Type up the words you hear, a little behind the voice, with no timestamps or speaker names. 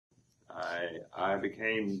I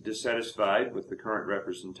became dissatisfied with the current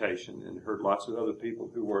representation and heard lots of other people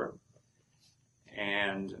who were.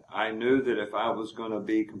 And I knew that if I was going to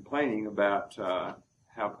be complaining about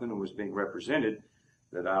how Puna was being represented,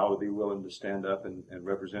 that I ought to be willing to stand up and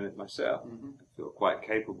represent it myself. Mm-hmm. I feel quite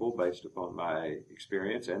capable, based upon my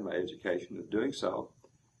experience and my education, of doing so.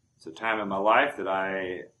 It's a time in my life that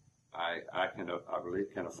I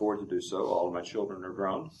believe can afford to do so. All of my children are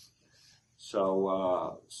grown,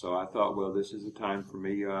 so I thought, well, this is a time for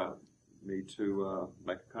me to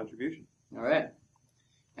make a contribution. All right.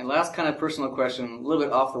 And last kind of personal question, a little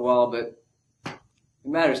bit off the wall, but it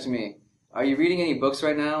matters to me. Are you reading any books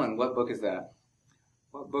right now, and what book is that?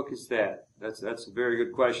 What book is that? That's a very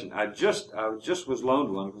good question. I just was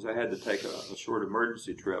loaned one because I had to take a short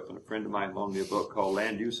emergency trip, and a friend of mine loaned me a book called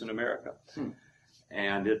Land Use in America,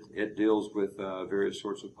 and it deals with various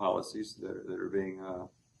sorts of policies that are being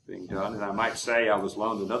done. And I might say I was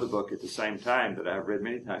loaned another book at the same time that I've read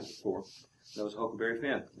many times before. That was Huckleberry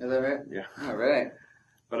Finn. Is that right? Yeah. All right.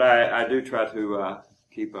 But I do try to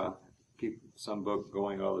keep some book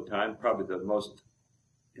going all the time. Probably the most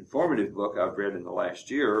informative book I've read in the last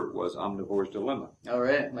year was Omnivore's Dilemma. All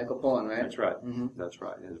right, Michael Pollan, right? That's right. Mm-hmm. That's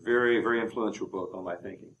right. It's a very, very influential book on my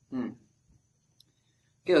thinking.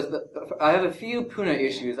 Okay, I have a few Puna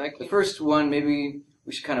issues. The first one, maybe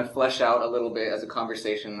we should kind of flesh out a little bit as a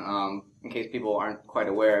conversation, in case people aren't quite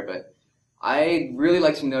aware, but I'd really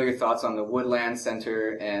like to know your thoughts on the Woodland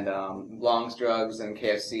Center and Long's Drugs and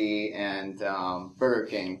KFC and Burger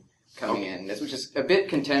King coming in, which is a bit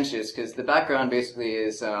contentious because the background basically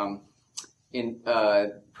is in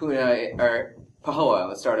Puna, or Pahoa,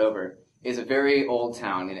 let's start over, is a very old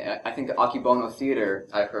town. And I think the Akibono Theater,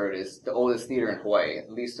 I've heard, is the oldest theater in Hawaii,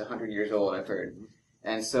 at least 100 years old, I've heard.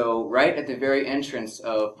 And so right at the very entrance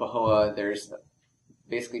of Pahoa, there's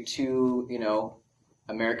basically two,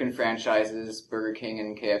 American franchises, Burger King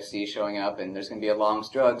and KFC, showing up, and there's going to be a Long's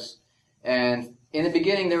Drugs. And in the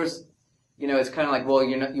beginning, there was, it's kind of like, well,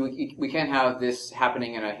 we can't have this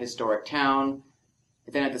happening in a historic town.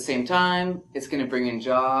 But then at the same time, it's going to bring in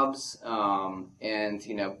jobs. And,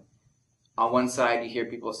 on one side, you hear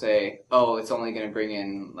people say, oh, it's only going to bring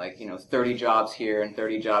in, 30 jobs here and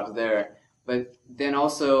 30 jobs there. But then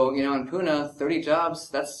also, in Puna, 30 jobs,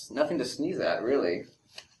 that's nothing to sneeze at, really.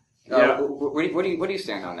 Yeah. Where do you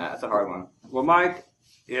stand on that? That's a hard one. Well, Mike,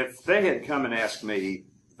 if they had come and asked me,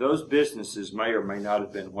 those businesses may or may not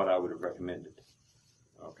have been what I would have recommended.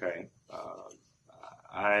 Okay.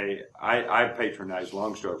 I patronize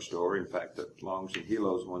Long's Drug Store. In fact, the Long's and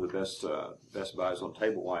Hilo's one of the best buys on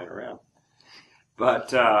table wine around.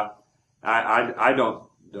 But I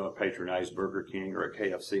don't patronize Burger King or a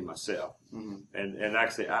KFC myself. Mm-hmm. And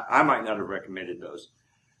actually, I might not have recommended those,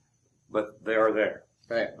 but they are there.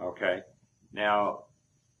 Right. Okay. Now,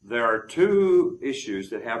 there are two issues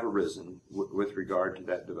that have arisen with regard to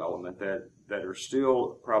that development that are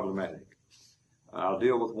still problematic. I'll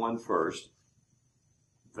deal with one first.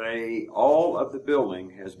 All of the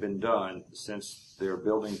building has been done since their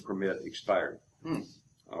building permit expired.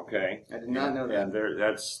 Okay. I did not know that. And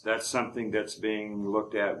that's something that's being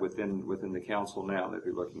looked at within the council now. That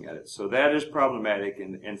they're looking at it. So that is problematic.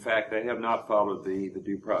 And in fact, they have not followed the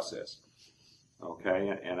due process.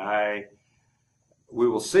 Okay. And we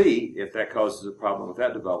will see if that causes a problem with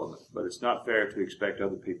that development. But it's not fair to expect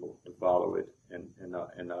other people to follow it and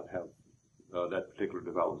not have that particular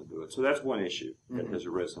development do it. So that's one issue that has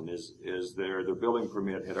arisen, is their building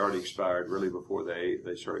permit had already expired really before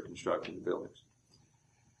they started constructing the buildings.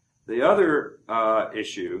 The other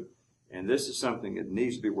issue, and this is something that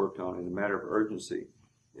needs to be worked on in a matter of urgency,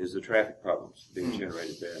 is the traffic problems being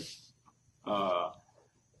generated there.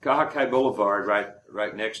 Kahakai Boulevard,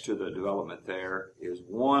 right next to the development there, is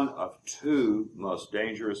one of two most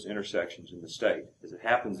dangerous intersections in the state. As it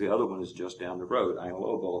happens, the other one is just down the road,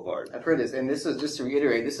 Ainaloa Boulevard. I've heard this, and this is, just to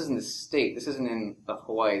reiterate, this is in the state. This isn't in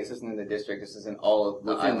Hawaii. This isn't in the district. This is in all of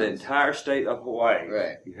the islands. Within the entire state of Hawaii,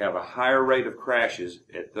 right. You have a higher rate of crashes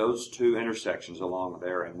at those two intersections along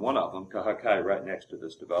there, and one of them, Kahakai, right next to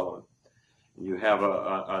this development. You have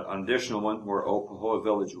an additional one where Old Pahoa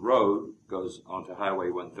Village Road goes onto Highway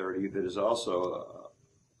 130 that is also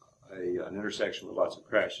an intersection with lots of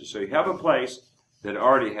crashes. So you have a place that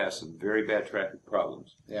already has some very bad traffic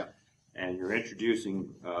problems. Yeah. And you're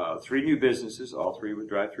introducing 3 new businesses, all 3 with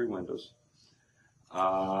drive-through windows.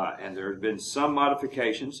 And there have been some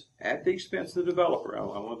modifications at the expense of the developer, I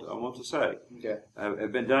want to say,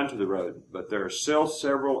 have been done to the road. But there are still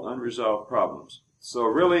several unresolved problems. So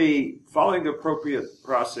really, following the appropriate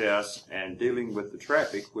process and dealing with the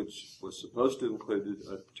traffic, which was supposed to include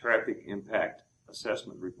a traffic impact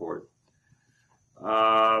assessment report,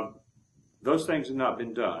 those things have not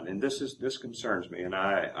been done, and this concerns me. And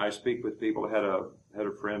I speak with people. I had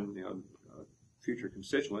a friend, a future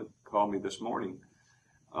constituent, call me this morning,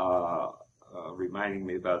 reminding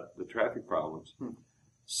me about the traffic problems.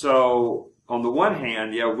 So on the one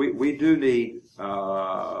hand, yeah, we do need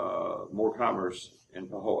more commerce in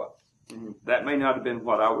Pahoa. That may not have been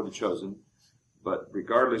what I would have chosen, but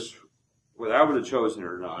regardless whether I would have chosen it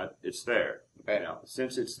or not, it's there. Okay. Now,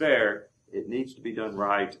 since it's there, it needs to be done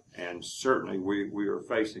right, and certainly we are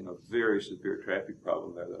facing a very severe traffic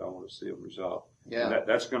problem there that I want to see them resolve. Yeah. And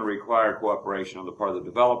that's going to require cooperation on the part of the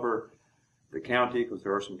developer, the county, because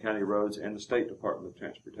there are some county roads, and the State Department of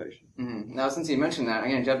Transportation. Now, since you mentioned that, I'm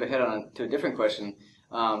going to jump ahead to a different question.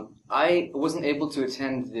 I wasn't able to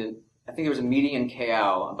attend I think there was a meeting in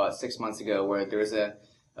Kayao about 6 months ago where there was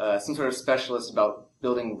some sort of specialist about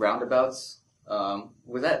building roundabouts.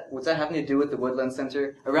 Was that having to do with the Woodland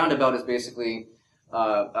Center? A roundabout is basically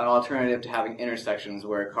an alternative to having intersections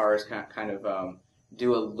where cars kind of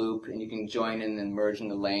do a loop and you can join in and merge in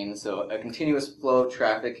the lane. So a continuous flow of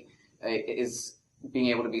traffic is being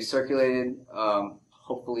able to be circulated,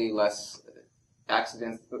 hopefully less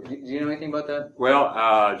accidents. Do you know anything about that?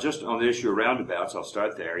 Well, just on the issue of roundabouts, I'll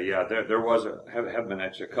start there. Yeah, there have been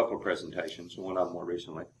actually a couple of presentations, one of them more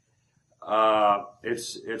recently.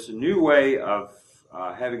 It's a new way of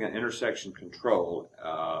having an intersection control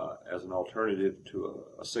as an alternative to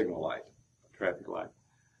a signal light, a traffic light.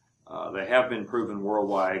 They have been proven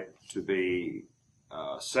worldwide to be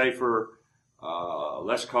safer,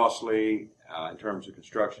 less costly in terms of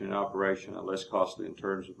construction and operation, and less costly in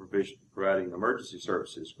terms of providing emergency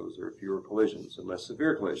services because there are fewer collisions and less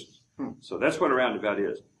severe collisions. So that's what a roundabout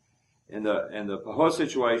is. In the Pahoa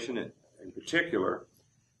situation in particular,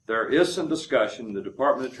 there is some discussion. The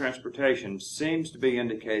Department of Transportation seems to be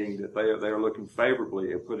indicating that they are looking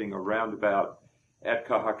favorably at putting a roundabout at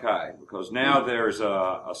Kahakai, because now there's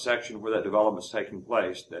a section where that development is taking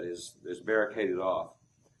place that is barricaded off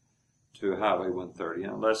to Highway 130.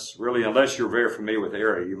 Unless you're very familiar with the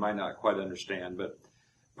area, you might not quite understand. But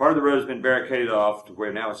part of the road has been barricaded off to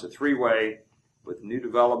where now it's a three-way. With new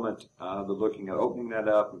development, they're looking at opening that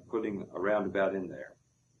up and putting a roundabout in there.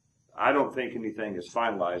 I don't think anything is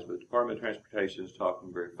finalized, but the Department of Transportation is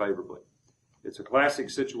talking very favorably. It's a classic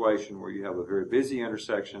situation where you have a very busy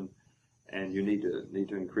intersection and you need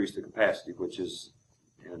to increase the capacity, which is,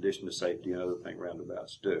 in addition to safety, another thing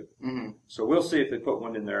roundabouts do. So we'll see if they put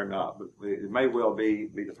one in there or not, but it may well be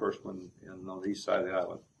the first one on the east side of the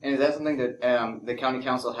island. And is that something that the county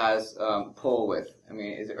council has pull with? I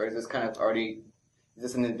mean, is this kind of already? Is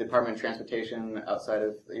this in the Department of Transportation outside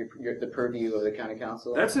of the purview of the county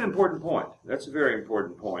council? That's an important point. That's a very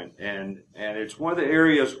important point. And it's one of the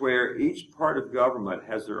areas where each part of government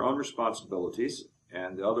has their own responsibilities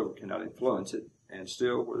and the other cannot influence it, and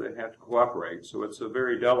still where they have to cooperate. So it's a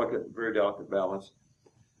very delicate balance.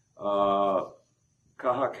 Kahakai,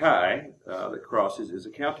 that crosses, is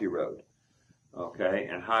a county road. Okay,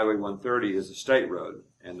 and Highway 130 is a state road.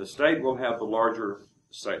 And the state will have the larger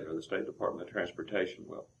state, or the State Department of Transportation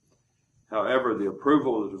will. However, the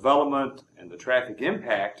approval of the development and the traffic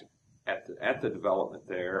impact at the development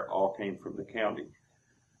there all came from the county.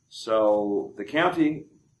 So the county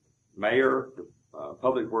mayor, the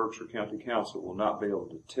Public Works or county council will not be able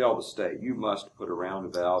to tell the state, you must put a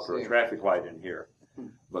roundabout or a traffic light in here.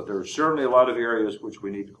 But there are certainly a lot of areas which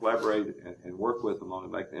we need to collaborate and work with them on to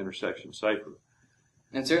make the intersection safer.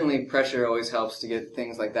 And certainly pressure always helps to get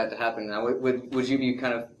things like that to happen. Now, would you be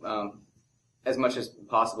kind of, as much as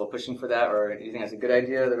possible, pushing for that, or do you think that's a good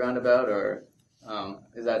idea, the roundabout, or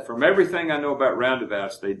is that? From everything I know about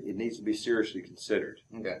roundabouts, it needs to be seriously considered.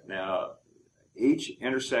 Okay. Now, each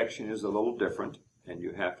intersection is a little different, and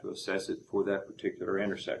you have to assess it for that particular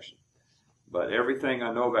intersection. But everything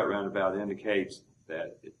I know about roundabout indicates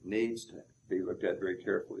that it needs to be looked at very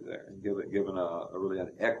carefully there and given a really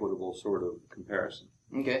an equitable sort of comparison.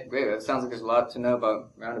 Okay, great. That sounds like there's a lot to know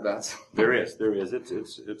about roundabouts. There is.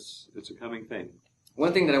 It's a coming thing.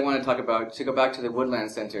 One thing that I want to talk about, to go back to the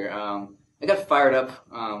Woodland Center, I got fired up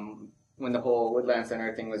when the whole Woodland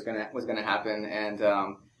Center thing was gonna happen, and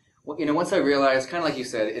once I realized, kind of like you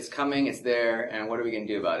said, it's coming, it's there, and what are we gonna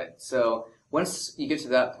do about it? So once you get to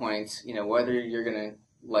that point, whether you're gonna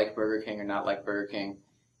like Burger King or not like Burger King,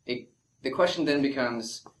 the question then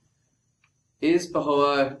becomes: is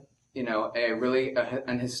Pahoa,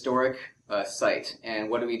 an historic site, and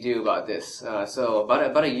what do we do about this? So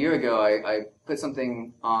about a year ago, I put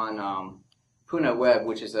something on Puna Web,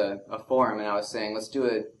 which is a forum, and I was saying, let's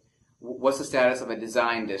do what's the status of a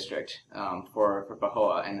design district for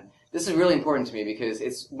Pahoa? And this is really important to me because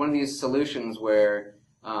it's one of these solutions where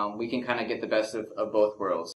we can kind of get the best of both worlds.